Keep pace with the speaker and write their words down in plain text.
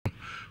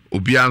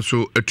obia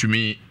nso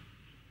atumi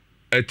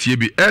atie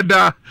bi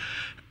eda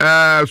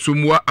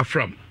sumwa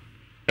afram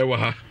ewa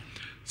ha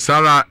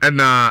Sara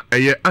ena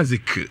eye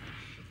azik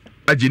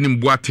ajinim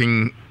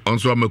boating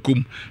onso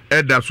amakum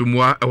eda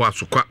sumwa ewa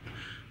sokwa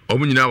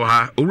omunyina wa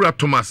ha owura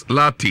Thomas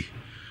Lati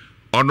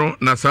ono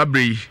na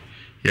sabri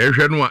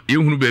yehwe no a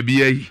yehunu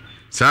baabi yi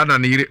sada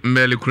ne yire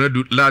mmele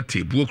kunadu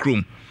Lati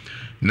buokrom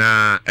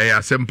na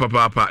asem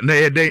papa na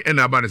yeden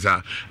ena aba ne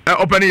sa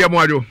opani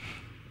yamo adwo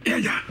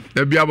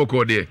ya bia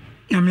boko de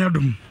nyame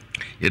adom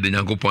yede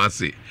nyankopon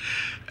ase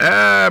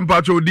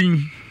mpacho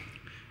din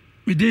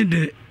we did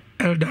the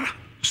elder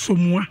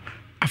Somua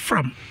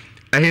Afram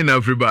na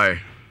everybody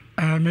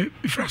me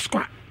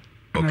Fraskwa.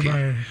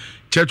 Okay.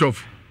 Church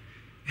of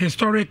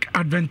Historic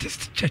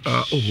Adventist Church.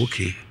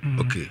 Okay.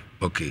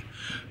 Okay.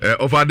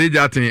 Of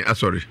Adejatin,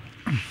 sorry.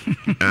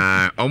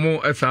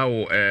 Omo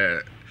esawo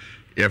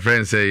your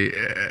friend say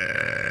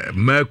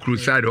Mercury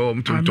side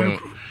home to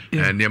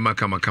near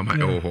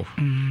Makama ho.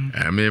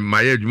 I mean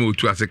my age move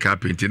to as a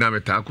carpenter na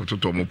metako to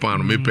Tomo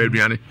Pano me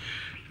peduane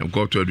and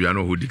go to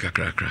Adriano who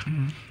dikakra.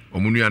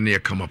 Omunia near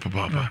kama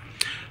papa.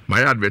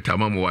 My advert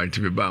mama want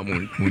to be ba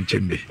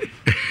munchembe.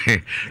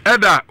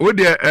 Eda wo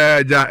de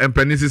ja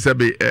empanisi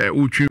sebe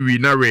utwi wi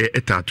na re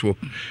etato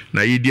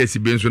na yidi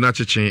asibe nso na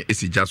chechen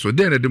esija so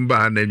de na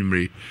dimba na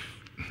nwumre.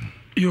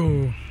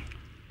 Yo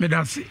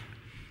medasi.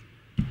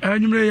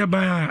 Nwumre ya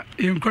ba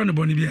yenkwa ne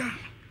boni bia.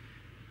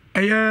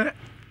 Eye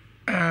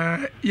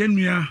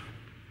yenua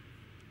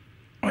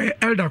oye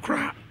elder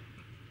kra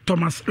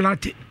Thomas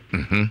Lati.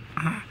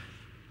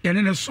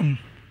 Yene ne som.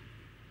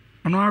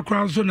 Ono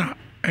akra so na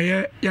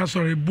ya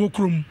sorry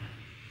bokrum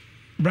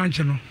branch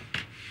no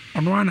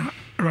ono ana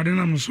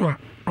radina mso a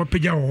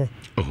opegya wo.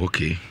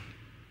 Okay.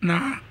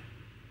 Na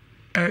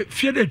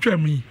fie de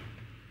twam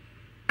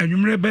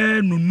anwumre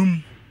be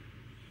nunum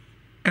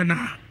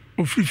ena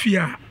ofrifi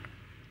a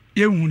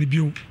yehu ne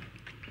bio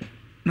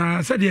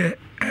na sade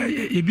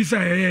yebisa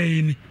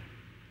ye ni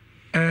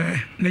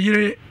na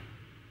yire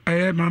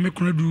maame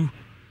kunadu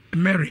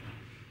Mary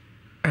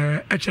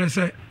kire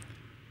se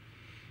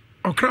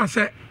okra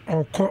se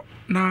oko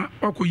na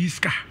oko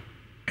yiska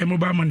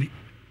mobile money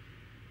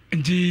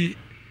nti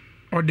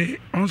ode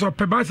onso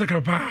pe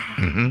bicycle pa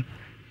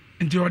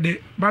nti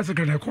ode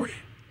bicycle na koy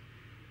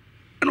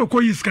na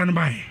oko yiska na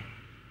bae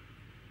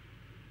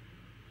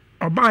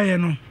obaye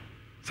no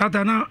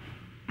satana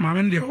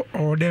maame de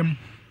odem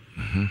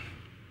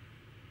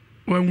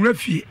wanwura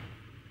fie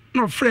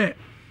no frɛ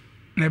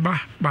ne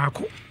ba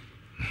ko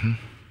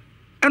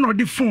ena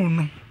ode phone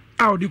no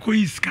a ode ko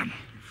yiska no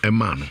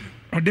ema no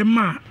ode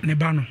ma ne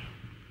ba no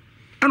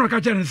ano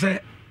ka chere se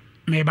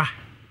meba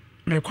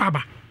me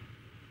kwaba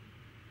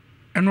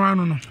eno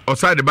anu no o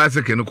side the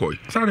bicycle no koy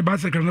side the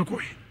bicycle no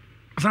koy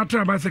sa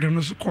tra bicycle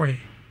no koy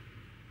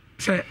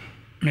se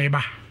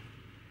meba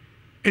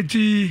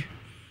eti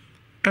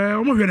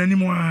o mo hwe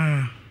nanimu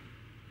a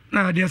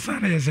na ade sa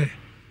na yese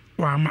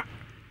wa ma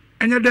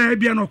enya da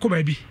bia no ko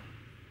ba bi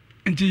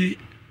enti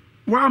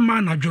wa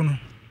ma na dwo no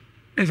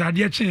eza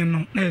ade chen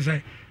no na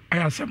yese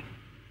ayasam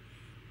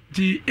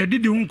ti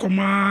edidi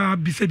hunkoma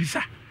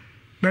bisa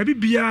baby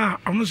bia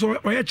ono so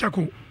oye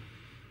chako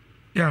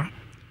ya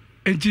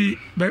enti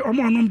be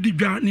omo onom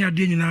didwa ne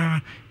ade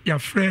nyina ya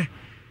frɛ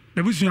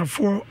na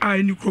busuafo a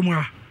eni kromu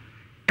a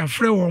ya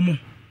frɛ wo mo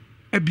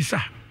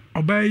abisa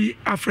obai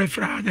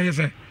afrɛfrɛ ya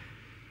yese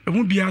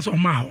emu bia so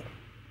ma ho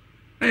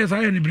na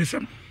yesa ya ni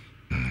bresam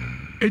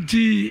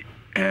enti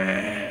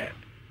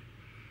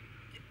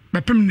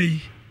bepem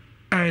nei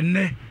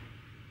ne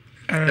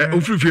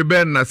ofrifie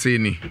ben na se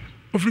ni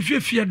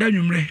ofrifie fie da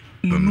nwumre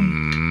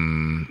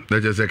nunum na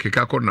jese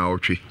keka ko na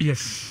otwe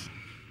yes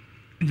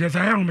jese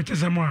aya ho mete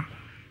samo a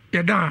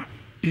yeda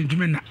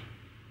entumi na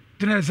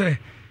tena se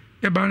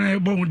e ba na e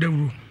bo hu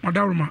dawru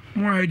modawru ma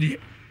mo ayedi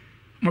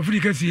mo firi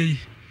kasi yi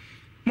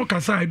mo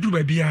kasa edu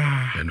ba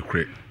bia en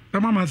kre na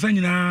mama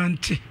sanyina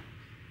nti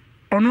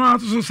ono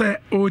aso se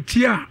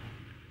otia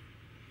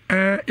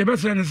e be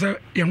se ne se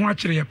ye ho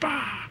akire ye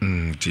pa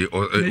ti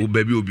o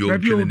baby obi o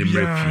twe ne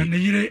mrafi ne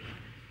yire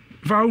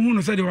va hu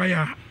no se de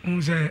waya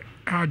hu se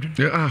adun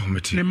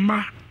meti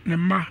ne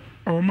ma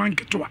o man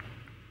ketwa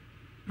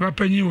va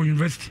panyi o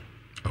university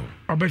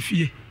oba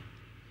fie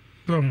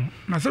so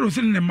na se ro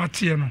se ne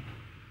matie no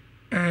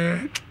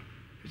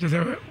je se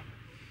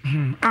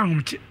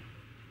ahumti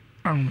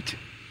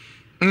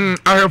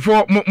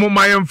ahefo mo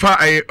mayemfa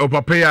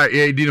opapa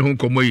ya di ne ho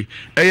komo yi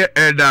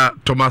elder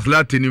Thomas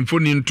Latin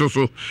mfoni nto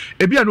so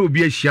ebia na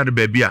obi ahia de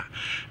baabia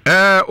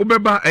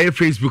obeba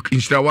Facebook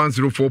Insta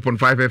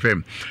 104.5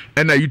 FM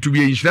na YouTube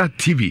Insta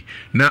TV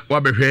na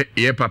wabehwe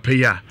ye papa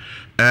ya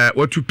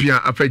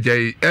watupia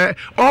afagya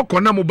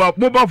okona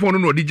mobile phone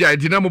no odija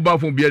enti na mobile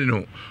phone bia ne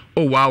ho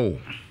oh wow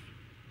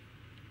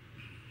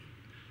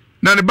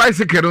na ne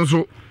bicycle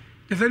nso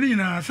esali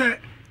na se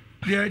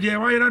de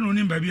wayira no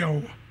ni baabia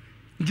wo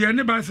je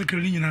ne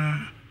bicycle nyina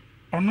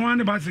ono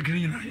ane bicycle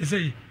nyina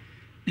yesey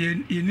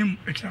yenim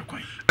ekira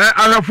kwan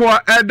ahafo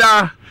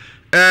eda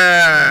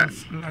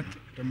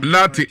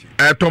Lati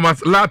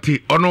Thomas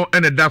Lati ono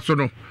ene da so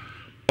no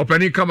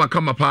opani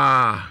kama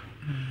pa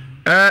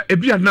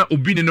ebi ana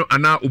obi ni no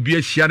ana obi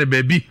ahia ne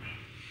baabi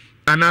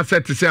ana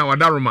set say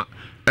wadaroma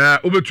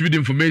obetumi the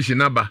information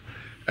naba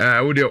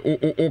wo de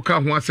o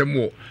ka ho asem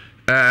wo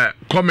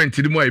comment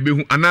ni mo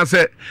ebehu ana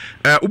say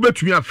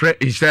obetumi afre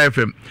Insha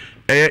FM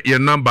your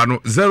number no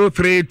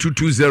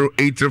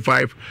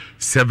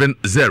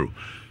 0322083570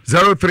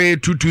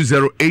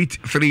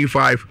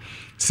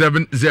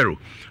 0322083570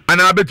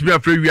 ana obetumi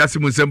afre Ewiase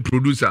Mu Nsem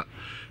producer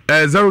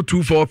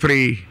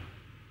 0243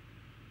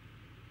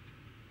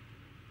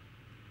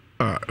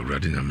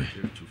 Radiname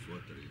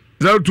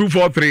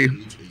 0243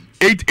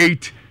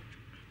 88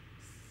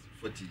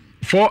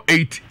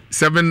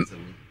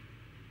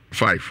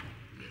 4875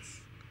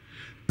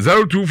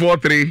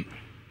 0243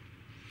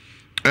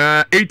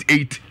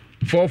 88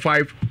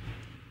 45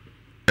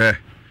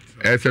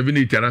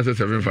 78 and answer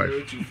 75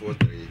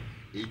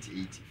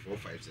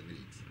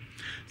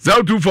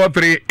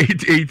 0243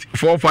 88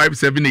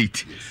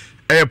 4578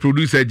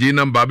 producer G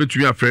number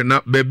between your friend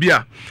na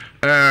babia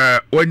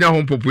wanya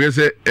home popo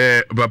say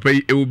papa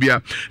yi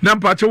ewubia na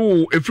mpache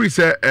wo efri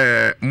say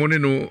money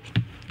no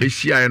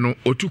ehia no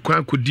otu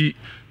kwan kodi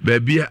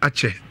babia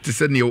ache te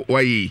se ne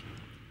wayi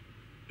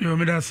yo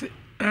me da se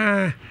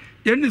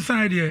yenni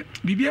side ye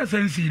bibia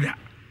sensi da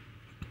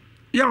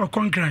ya o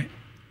concrete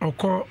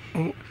oko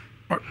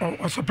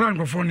o supply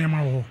go for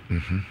nema wo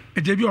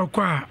eje bi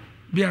oko a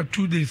bia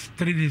 2 days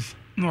 3 days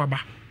no aba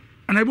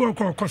ana bi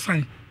oko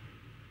sign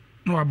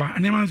no aba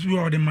nema nso bi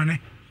o de mane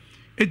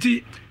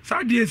eti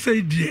sadie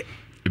say die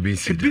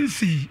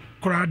ebinsi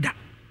kurada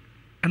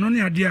eno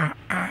ne ade a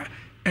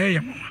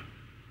mama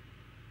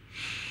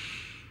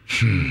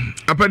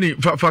apani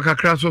fa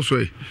kakra so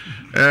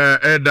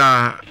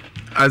eda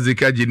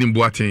azika jini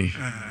boaten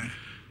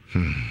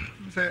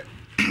se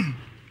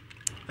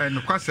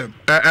no kwasem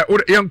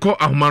yanko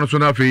ahoma no so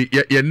na fe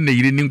ye ne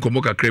yiri ni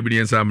nkomo kakra bi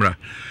ne nsamra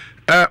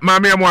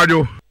maame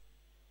amwadwo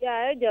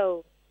ya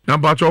ejo na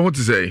bacho ho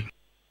ti say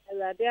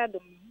elade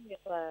adom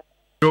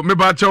yo me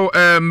bacho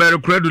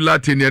mercredu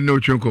latin ne no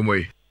twen komo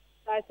yi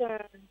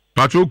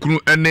bacho kunu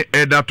ene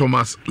Eda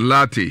Thomas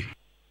Lati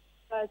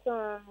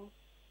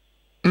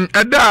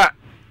eda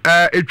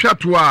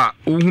etwato a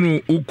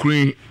ohunu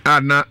ukrin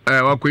ana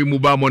wakoyi mu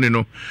ba money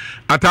no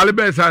atale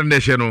be sa ne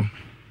hye no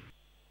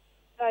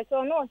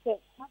so no se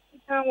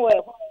kan we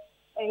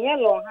enye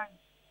lo han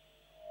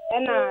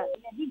ena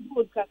the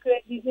good kakra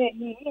di ne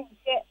ni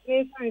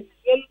se fancy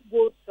yellow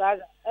gold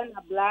trouser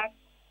ena black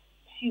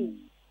shoe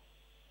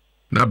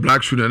na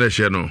black shoe na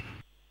hye no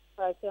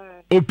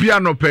opia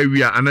no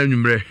pawia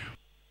ananwumre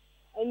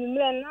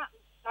na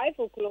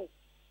 5 o'clock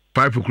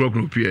 5 o'clock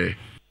no pia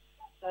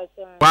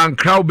one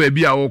crowd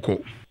baby a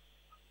woko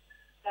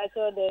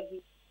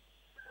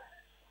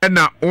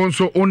ena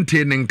onso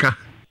onte nenka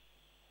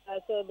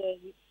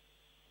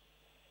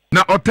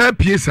na ota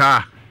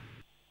piesa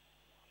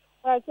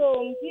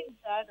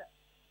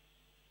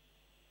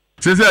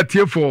sese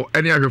atiefo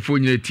eni ahwefo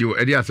nyina tio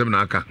edi asem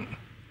na aka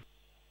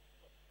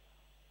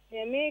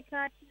me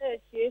ka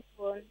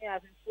atiefo ni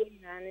ahwefo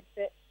nyina ne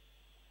se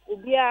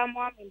obi a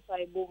mo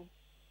amempaibo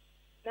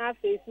na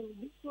fesu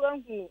bi tu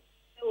anhu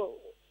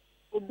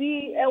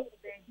obi ewo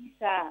be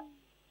sa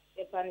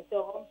e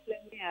panito home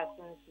me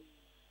asonso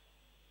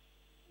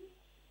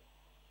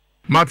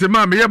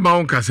Matima me ma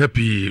on kasa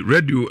pi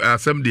radio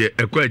asem de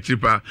ekwa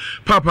achiripa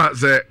papa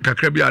se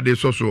kakra bi ade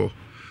soso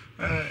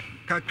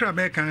kakra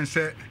me kan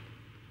se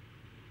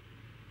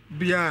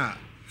bia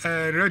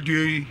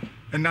radio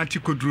na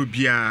tikodro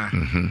bia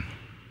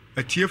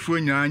atiefo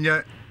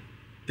nyanya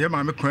ye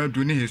ma me kwan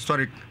adu ni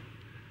historic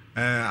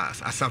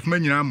asafma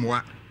nyina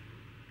moa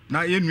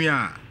na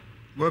yenua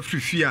wa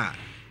frifi a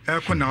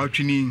eko na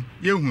otwini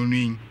ye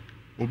hunui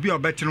obi a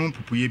obetene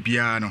mpupuye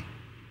bia no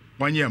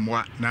wanye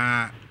moa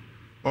na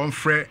on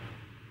frɛ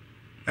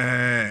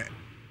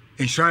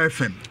Insha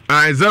FM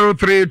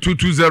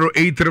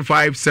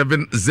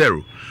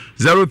 0322083570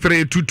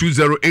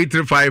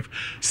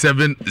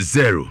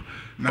 0322083570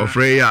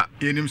 ofreya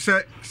yenim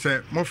se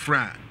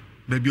mofra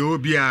baby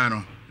obia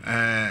no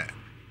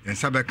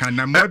ensabe kan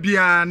na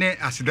mabia ne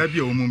aseda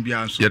bia omum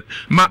bia so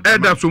ma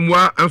eda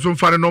somwa enso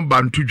mfare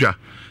number ntudwa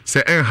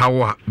se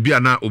enhawo bia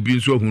na obi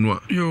nso ahunu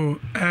a yo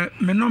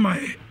me number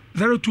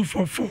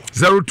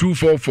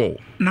 0244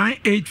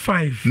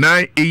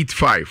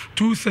 985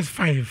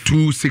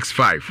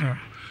 265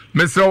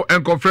 Mr.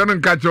 Enkofre no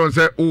catch on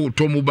say oh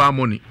to mobile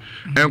money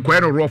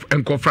enko no rough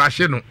enkofra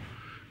hye no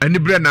ani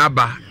bre na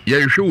aba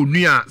ye hwe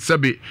onua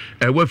sebe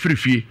wa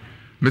frifie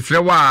Mr.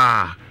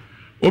 wa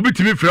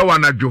obitimi frɛ wa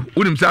nadwo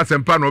unim say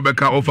asempa no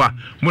obeka offer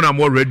muna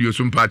mo radio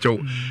so mpa chew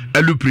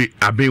alupre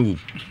abewu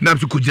na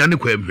so kugina ne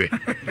kwa mhwe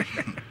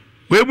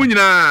we mu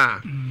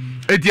nyina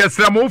eti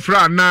asramo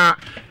fra na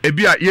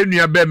ebia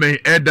yenua be me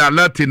Eda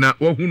Latina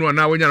wo hunu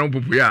na wonya no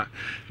popo ya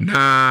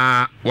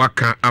na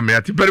waka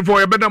amyati perifo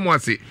ye beda mo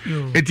ase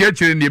eti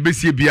akire ne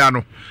ebesie bia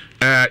no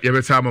ye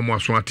besa amamo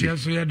aso ate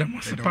yeso ye da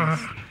mo sepa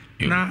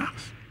na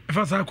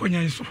efasa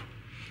akonya iso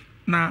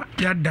na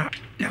yada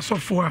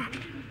yasofo a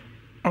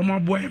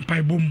omabo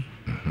empai bom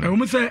wo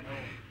mu se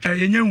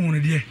yenya hunu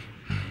de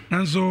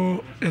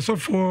nanso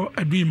yasofo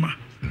aduima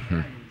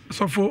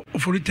sɔfo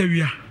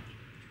oforitawia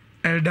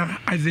elda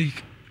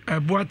Isaac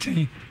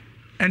Boatin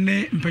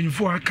ene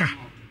mpanyifo aka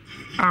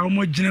a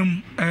omo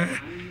gyinam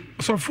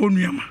sɔfo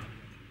nuama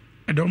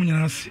edom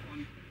nyina ase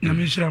na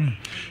me hyira mo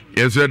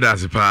yeso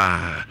das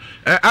pa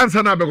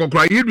answer na be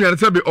kokora yidua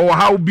se be o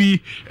how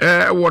be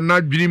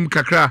wona dwirim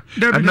kakra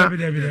na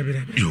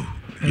yo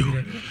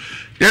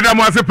yeda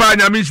mo ase pa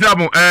nyame hyira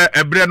mo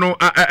ebre no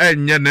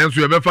enye na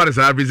nso ye be fare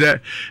sa afize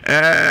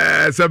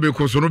se be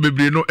koso no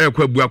bebre no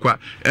ekwa buakwa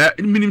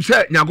minim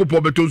se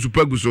nyagopo beto nsu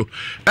pagu so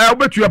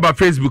obetu aba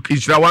Facebook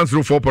inhyira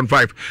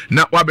 104.5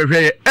 na wa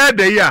behwe ye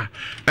ede ya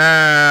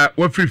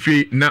wa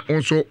fifi na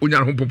nso onya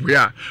ho popo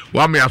ya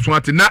wa me aso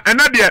ate na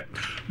ena de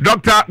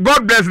Dr.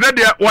 God bless na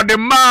de wo de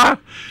ma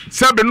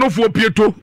se be no fo pieto